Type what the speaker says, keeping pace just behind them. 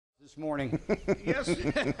this morning. Yes,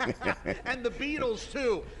 and the Beatles,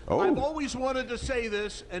 too. Oh. I've always wanted to say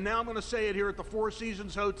this, and now I'm going to say it here at the Four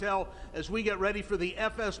Seasons Hotel as we get ready for the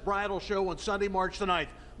FS Bridal Show on Sunday, March the 9th.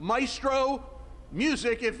 Maestro,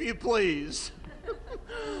 music, if you please.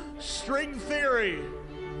 String Theory.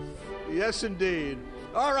 Yes, indeed.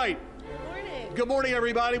 All right. Good morning. Good morning,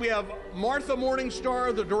 everybody. We have Martha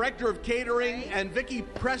Morningstar, the Director of Catering, and Vickie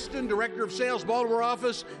Preston, Director of Sales, Baltimore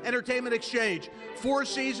office, Entertainment Exchange. Four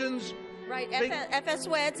Seasons. Right, FS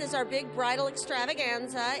Weds is our big bridal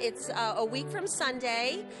extravaganza. It's a week from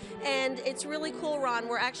Sunday, and it's really cool, Ron.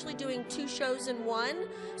 We're actually doing 2 shows in one.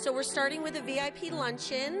 So we're starting with a VIP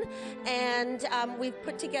luncheon, and we've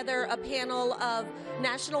put together a panel of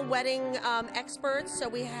national wedding experts. So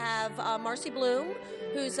we have Marcy Bloom,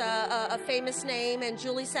 who's a famous name, and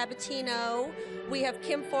Julie Sabatino. We have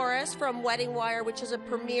Kim Forrest from Wedding Wire, which is a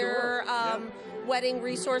premier wedding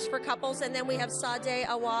resource for couples, and then we have Sade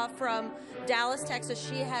Awa from Dallas, Texas.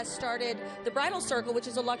 She has started the Bridal Circle, which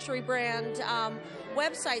is a luxury brand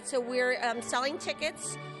website. So we're selling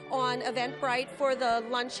tickets on Eventbrite for the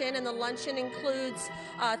luncheon, and the luncheon includes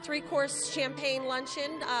 3-course champagne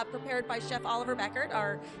luncheon prepared by Chef Oliver Beckert,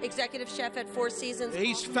 our executive chef at Four Seasons.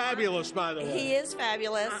 He's fabulous, by the way. He is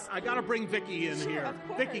fabulous. I got to bring Vickie in here. Of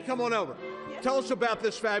course. Vickie, come on over. Tell us about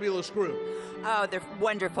this fabulous group. Oh, they're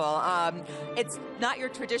wonderful. It's not your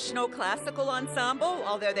traditional classical ensemble,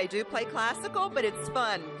 although they do play classical, but it's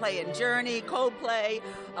fun. Playing Journey, Coldplay,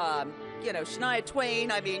 Shania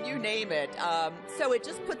Twain, I mean, you name it. So it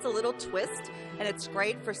just puts a little twist, and it's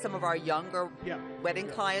great for some of our younger wedding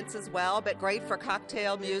clients as well, but great for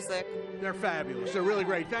cocktail music. They're fabulous. They're really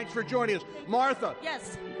great. Thanks for joining us. Martha.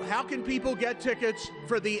 Yes. How can people get tickets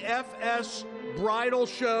for the FS Bridal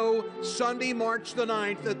Show Sunday, March the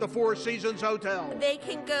 9th at the Four Seasons Hotel? They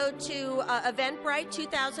can go to Eventbrite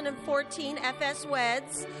 2014 FS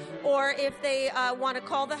Weds, or if they want to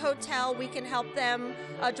call the hotel, we can help them,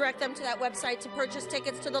 direct them to that website to purchase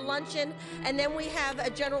tickets to the luncheon. And then we have a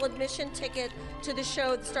general admission ticket to the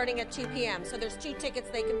show starting at 2 p.m. So there's 2 tickets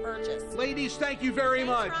they can purchase. Ladies, thank you very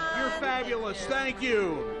much. Ron. You're fabulous. Thank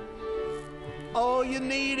you. All you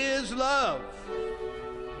need is love.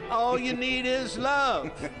 All you need is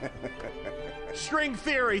love. String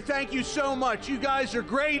Theory, thank you so much. You guys are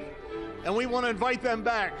great, and we want to invite them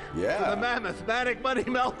back for the Mammoth Manic Money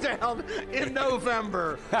Meltdown in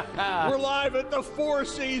November. We're live at the Four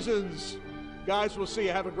Seasons. Guys, we'll see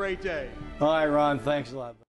you. Have a great day. All right, Ron, thanks a lot.